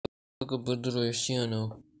Welcome back to the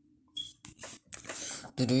channel.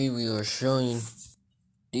 Today we are showing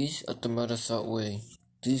this automatic subway.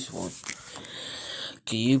 This one.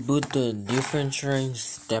 Can you put the different trains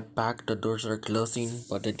step back? The doors are closing,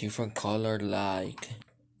 but a different color, like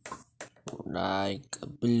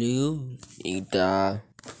blue. The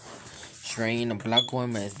train, a black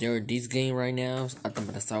one, as there this game right now.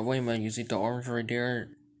 Automatic subway, man. You see the orange right there.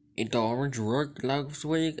 If the orange worked last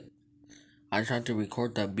week, I tried to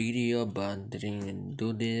record that video, but didn't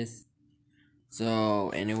do this. So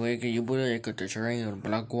anyway, can you put the train on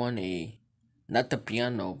black one, not the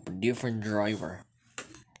piano, but different driver.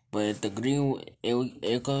 But the green,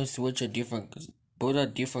 it can switch a different, put a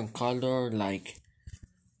different color like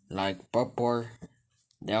purple.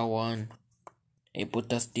 That one. It put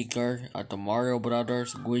the sticker at the Mario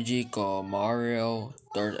Brothers, Luigi called Mario.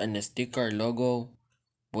 There's and the sticker logo.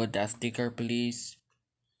 Put that sticker, please.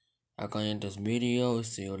 I can end this video.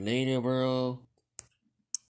 See you later, bro.